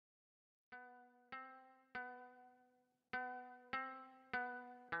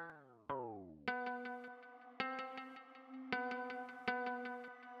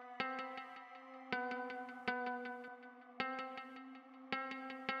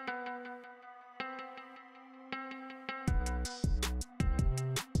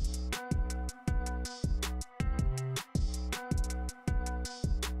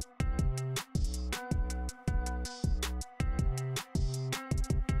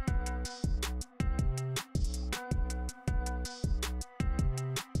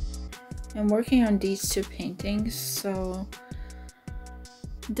I'm working on these two paintings. So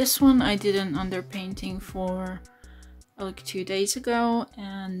this one I did an underpainting for like 2 days ago,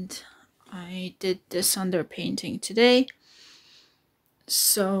 and I did this underpainting today.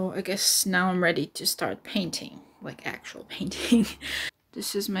 So I guess now I'm ready to start painting, like actual painting.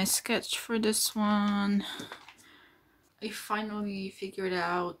 This is my sketch for this one. I finally figured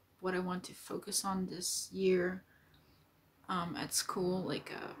out what I want to focus on this year at school,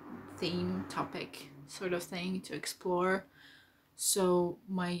 like a theme topic sort of thing to explore. So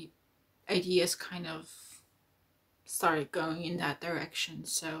my ideas kind of started going in that direction.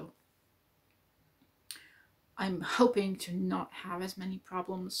 So I'm hoping to not have as many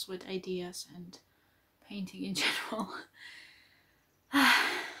problems with ideas and painting in general.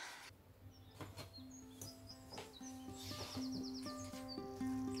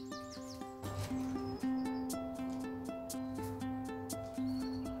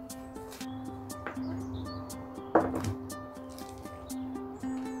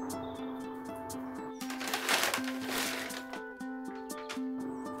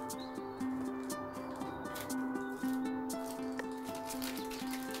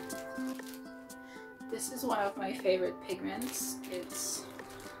 This is one of my favorite pigments.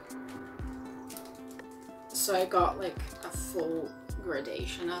 So I got like a full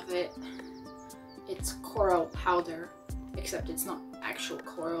gradation of it. It's coral powder, except it's not actual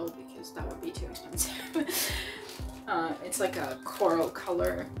coral because that would be too expensive. It's like a coral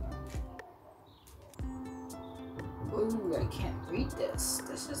color. Ooh, I can't read this.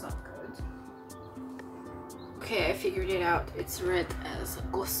 This is not good. Okay, I figured it out. It's read as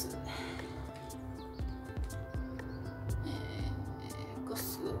gosu.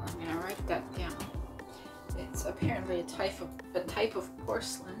 Gosu. I'm gonna write that down. It's apparently a type of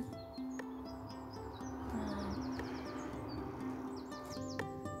porcelain.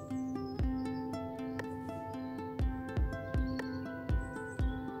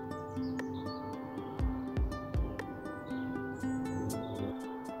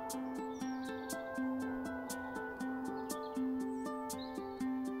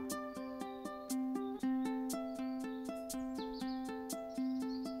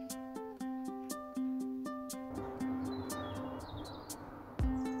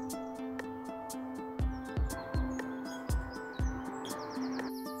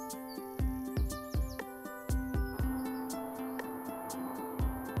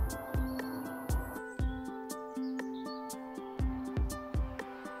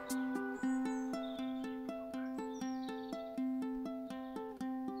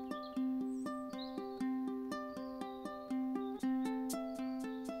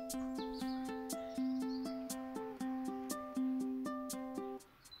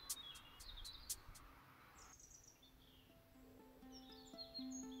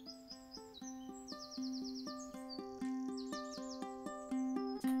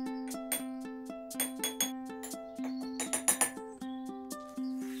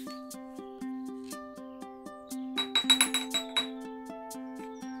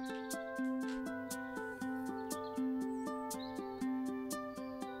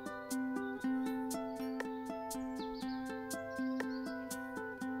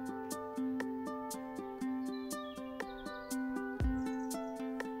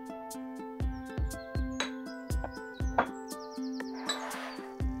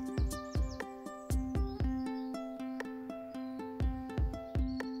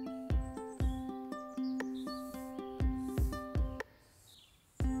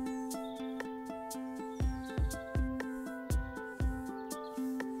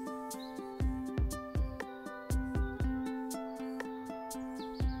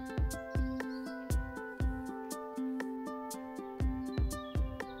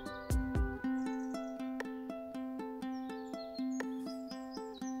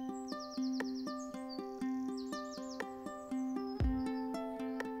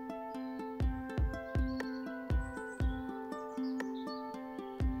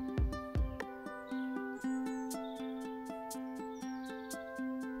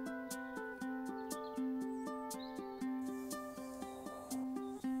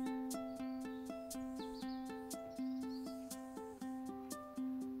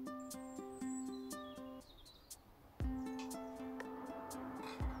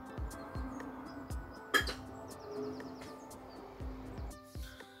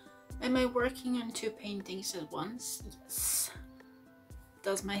 Am I working on two paintings at once? Yes.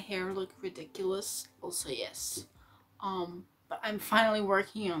 Does my hair look ridiculous? Also yes. But I'm finally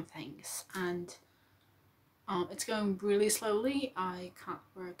working on things, and it's going really slowly. I can't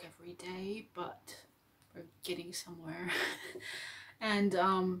work every day, but we're getting somewhere. And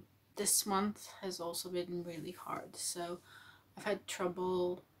this month has also been really hard, so I've had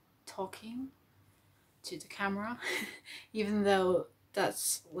trouble talking to the camera even though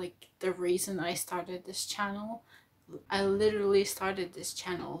that's like the reason I started this channel. I literally started this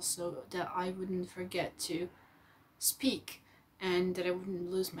channel so that I wouldn't forget to speak and that I wouldn't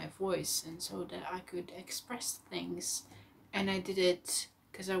lose my voice, and so that I could express things. And I did it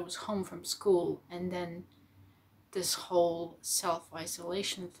because I was home from school, and then this whole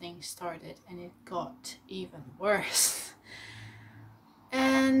self-isolation thing started and it got even worse.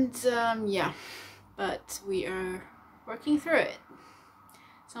 And yeah, but we are working through it.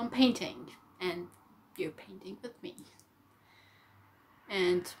 So I'm painting and you're painting with me.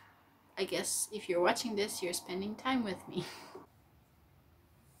 And I guess if you're watching this, you're spending time with me.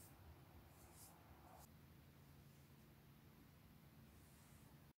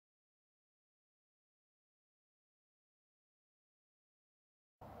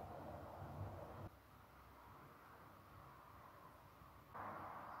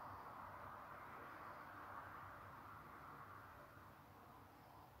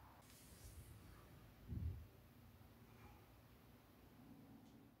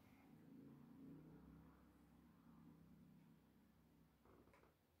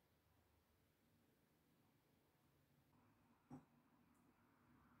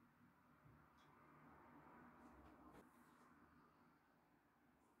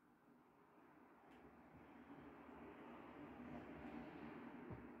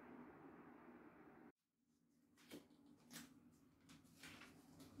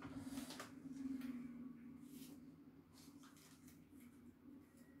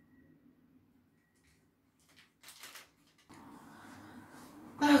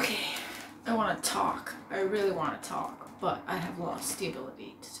 Okay, I want to talk. I really want to talk, but I have lost the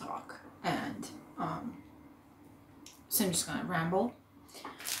ability to talk, and so I'm just gonna ramble.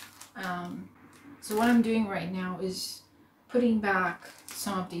 So what I'm doing right now is putting back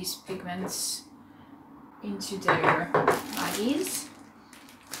some of these pigments into their baggies,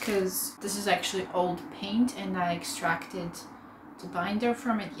 because this is actually old paint and I extracted the binder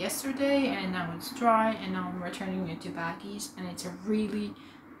from it yesterday and now it's dry, and now I'm returning it to baggies, and it's a really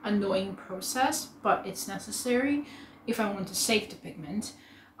annoying process, but it's necessary if I want to save the pigment.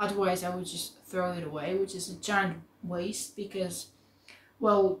 Otherwise I would just throw it away, which is a giant waste because,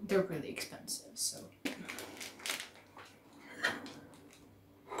 well, they're really expensive. So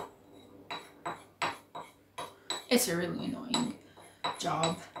it's a really annoying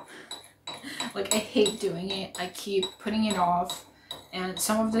job. Like, I hate doing it. I keep putting it off, and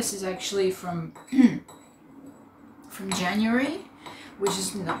some of this is actually from from January, which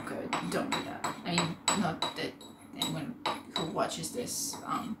is not good. Don't do that. I mean, not that anyone who watches this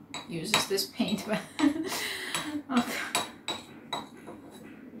uses this paint, but okay.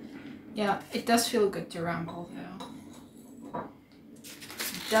 Yeah, it does feel good to ramble though.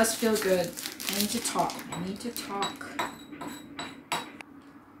 It does feel good. I need to talk. I need to talk.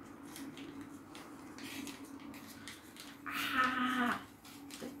 Ah,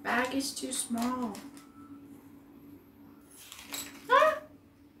 the bag is too small. Ah!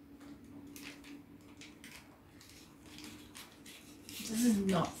 This is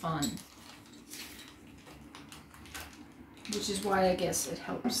not fun. Which is why I guess it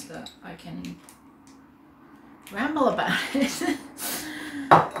helps that I can ramble about it.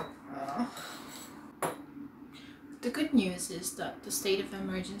 The good news is that the state of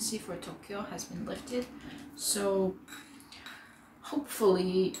emergency for Tokyo has been lifted, so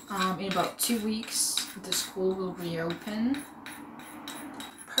hopefully in about 2 weeks the school will reopen.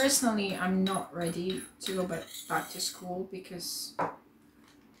 Personally, I'm not ready to go back to school because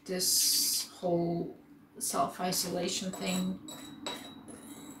this whole self-isolation thing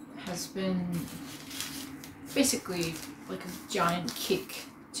has been basically like a giant kick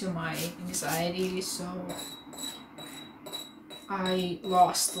to my anxiety, so I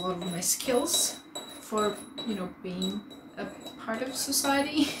lost a lot of my skills for, you know, being a part of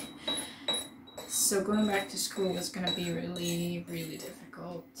society. So going back to school is gonna be really, really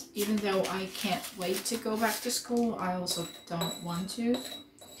difficult. Even though I can't wait to go back to school, I also don't want to.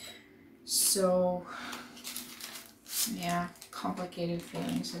 So yeah, complicated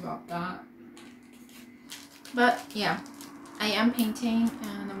feelings about that. But yeah, I am painting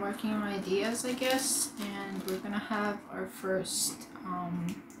and I'm working on ideas, I guess, and we're gonna have our first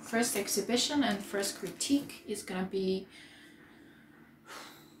exhibition, and first critique is gonna be,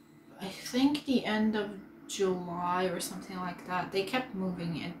 I think, the end of July or something like that. They kept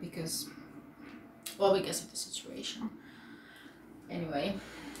moving it because, well, because of the situation. Anyway,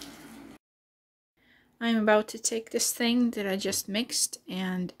 I'm about to take this thing that I just mixed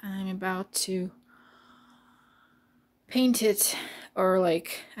and I'm about to paint it, or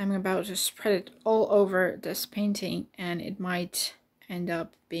like I'm about to spread it all over this painting, and it might end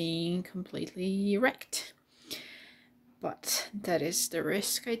up being completely wrecked. But that is the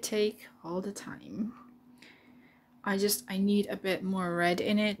risk I take all the time. I need a bit more red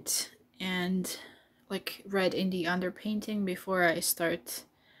in it, and like red in the underpainting before I start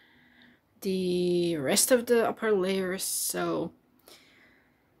the rest of the upper layers, so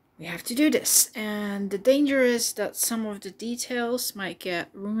we have to do this. And the danger is that some of the details might get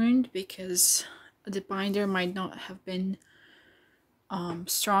ruined because the binder might not have been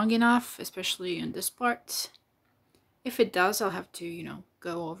strong enough, especially in this part. If it does, I'll have to, you know,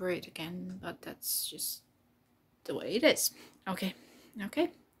 go over it again, but that's just the way it is. Okay,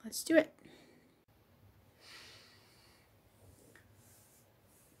 let's do it.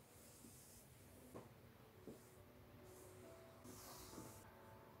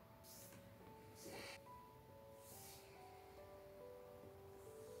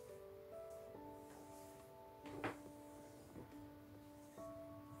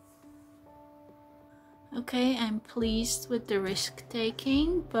 Okay, I'm pleased with the risk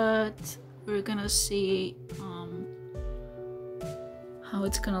taking, but we're gonna see how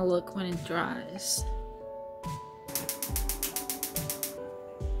it's gonna look when it dries.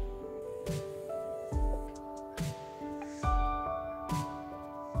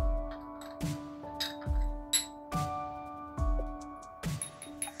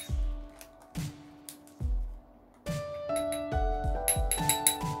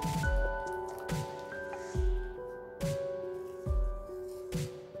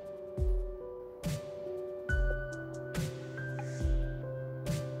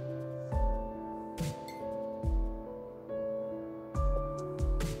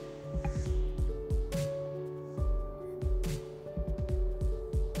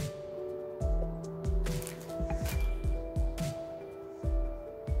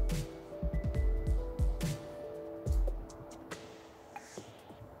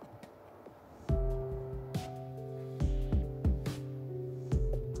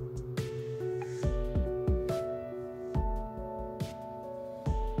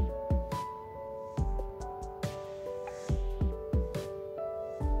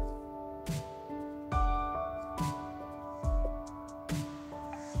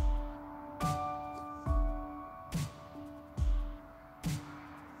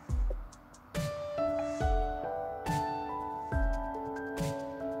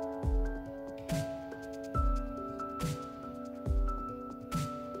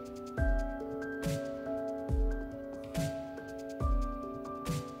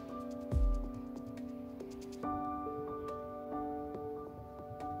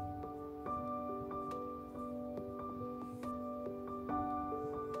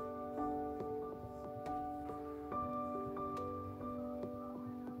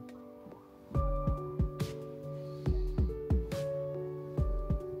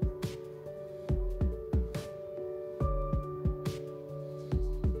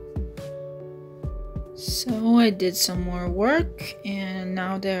 So I did some more work and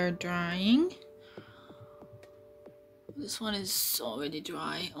now they're drying. This one is already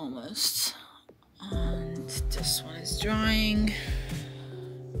dry almost, and this one is drying.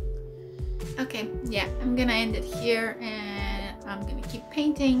 Okay, yeah, I'm gonna end it here and I'm gonna keep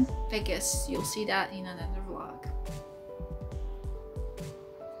painting. I guess you'll see that in another